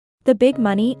The Big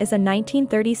Money is a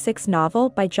 1936 novel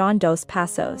by John Dos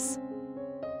Passos.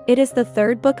 It is the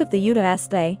third book of the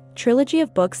U.S.A. trilogy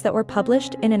of books that were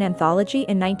published in an anthology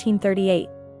in 1938.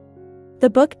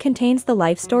 The book contains the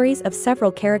life stories of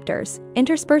several characters,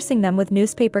 interspersing them with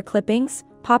newspaper clippings,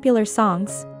 popular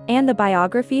songs, and the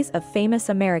biographies of famous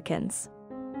Americans.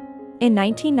 In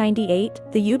 1998,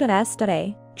 the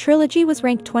U.S.A. trilogy was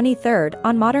ranked 23rd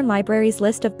on Modern Library's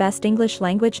list of best English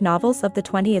language novels of the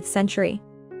 20th century.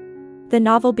 The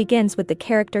novel begins with the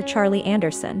character Charlie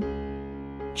Anderson.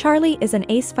 Charlie is an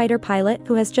ace fighter pilot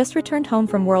who has just returned home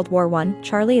from World War I.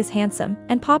 Charlie is handsome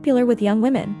and popular with young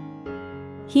women.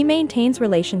 He maintains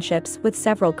relationships with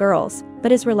several girls,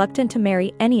 but is reluctant to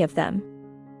marry any of them.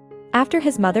 After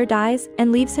his mother dies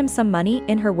and leaves him some money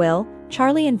in her will,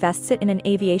 Charlie invests it in an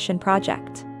aviation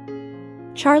project.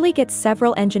 Charlie gets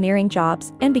several engineering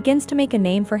jobs and begins to make a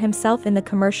name for himself in the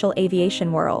commercial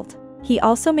aviation world. He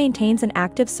also maintains an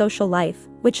active social life,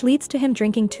 which leads to him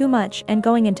drinking too much and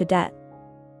going into debt.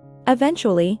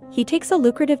 Eventually, he takes a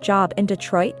lucrative job in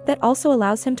Detroit that also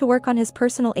allows him to work on his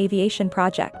personal aviation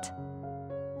project.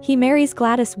 He marries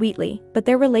Gladys Wheatley, but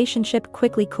their relationship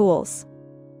quickly cools.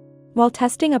 While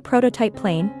testing a prototype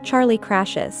plane, Charlie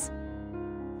crashes.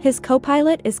 His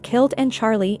co-pilot is killed and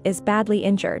Charlie is badly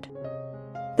injured.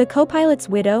 The co-pilot's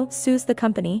widow sues the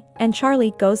company, and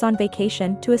Charlie goes on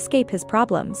vacation to escape his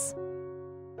problems.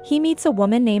 He meets a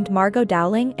woman named Margot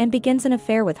Dowling and begins an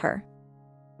affair with her.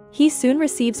 He soon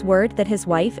receives word that his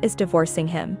wife is divorcing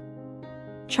him.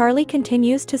 Charlie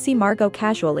continues to see Margot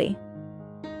casually.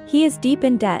 He is deep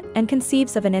in debt and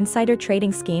conceives of an insider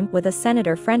trading scheme with a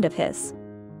senator friend of his.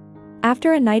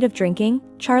 After a night of drinking,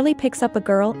 Charlie picks up a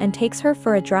girl and takes her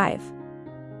for a drive.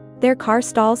 Their car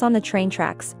stalls on the train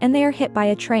tracks and they are hit by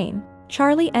a train.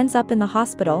 Charlie ends up in the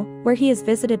hospital, where he is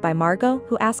visited by Margot,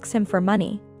 who asks him for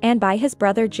money, and by his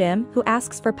brother Jim, who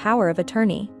asks for power of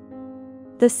attorney.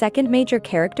 The second major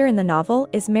character in the novel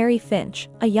is Mary Finch,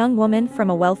 a young woman from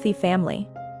a wealthy family.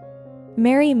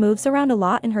 Mary moves around a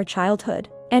lot in her childhood,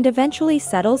 and eventually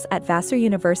settles at Vassar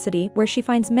University, where she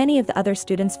finds many of the other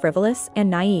students frivolous and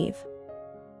naive.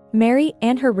 Mary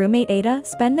and her roommate Ada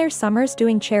spend their summers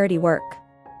doing charity work.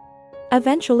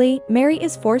 Eventually, Mary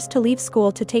is forced to leave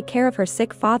school to take care of her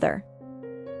sick father.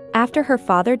 After her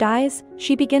father dies,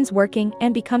 she begins working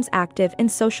and becomes active in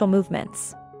social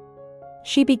movements.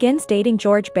 She begins dating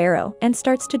George Barrow and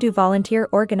starts to do volunteer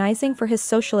organizing for his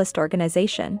socialist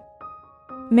organization.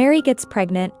 Mary gets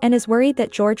pregnant and is worried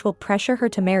that George will pressure her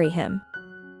to marry him.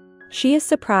 She is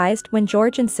surprised when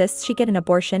George insists she get an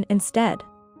abortion instead.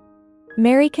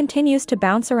 Mary continues to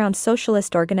bounce around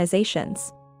socialist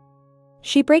organizations.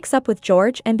 She breaks up with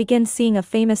George and begins seeing a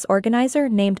famous organizer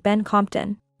named Ben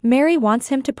Compton. Mary wants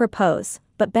him to propose,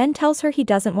 but Ben tells her he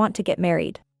doesn't want to get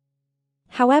married.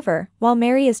 However, while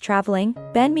Mary is traveling,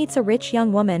 Ben meets a rich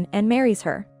young woman and marries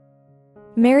her.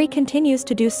 Mary continues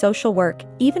to do social work,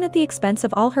 even at the expense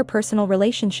of all her personal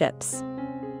relationships.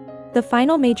 The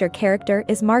final major character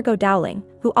is Margot Dowling,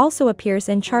 who also appears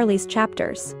in Charlie's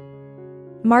chapters.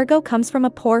 Margot comes from a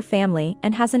poor family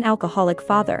and has an alcoholic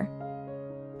father.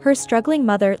 Her struggling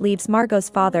mother leaves Margot's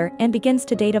father and begins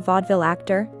to date a vaudeville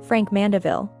actor, Frank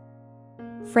Mandeville.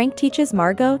 Frank teaches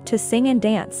Margot to sing and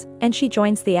dance, and she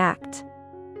joins the act.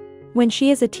 When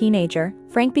she is a teenager,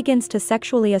 Frank begins to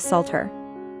sexually assault her.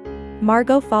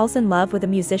 Margot falls in love with a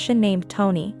musician named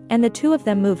Tony, and the two of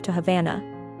them move to Havana.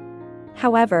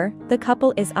 However, the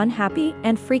couple is unhappy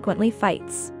and frequently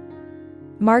fights.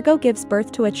 Margot gives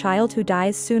birth to a child who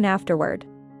dies soon afterward.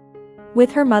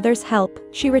 With her mother's help,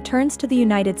 she returns to the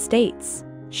United States.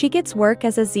 She gets work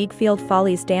as a Ziegfeld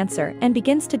Follies dancer and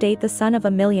begins to date the son of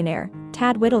a millionaire,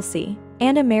 Tad Whittlesey,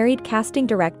 and a married casting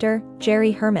director,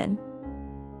 Jerry Herman.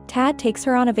 Tad takes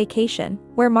her on a vacation,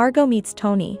 where Margot meets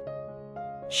Tony.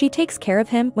 She takes care of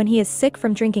him when he is sick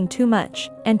from drinking too much,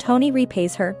 and Tony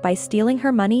repays her by stealing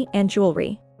her money and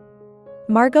jewelry.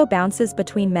 Margot bounces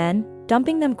between men,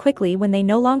 dumping them quickly when they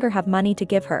no longer have money to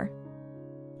give her.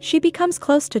 She becomes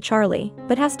close to Charlie,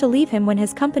 but has to leave him when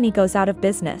his company goes out of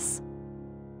business.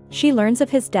 She learns of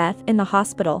his death in the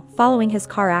hospital following his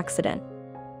car accident.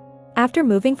 After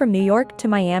moving from New York to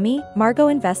Miami, Margot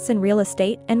invests in real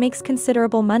estate and makes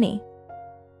considerable money.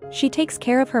 She takes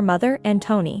care of her mother and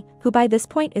Tony, who by this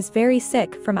point is very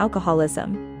sick from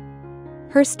alcoholism.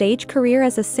 Her stage career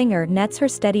as a singer nets her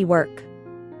steady work.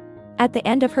 At the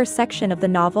end of her section of the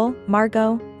novel,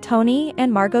 Margot, Tony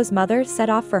and Margot's mother set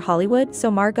off for Hollywood so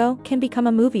Margot can become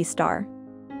a movie star.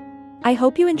 I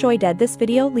hope you enjoyed this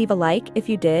video. Leave a like if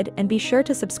you did and be sure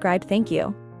to subscribe. Thank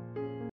you.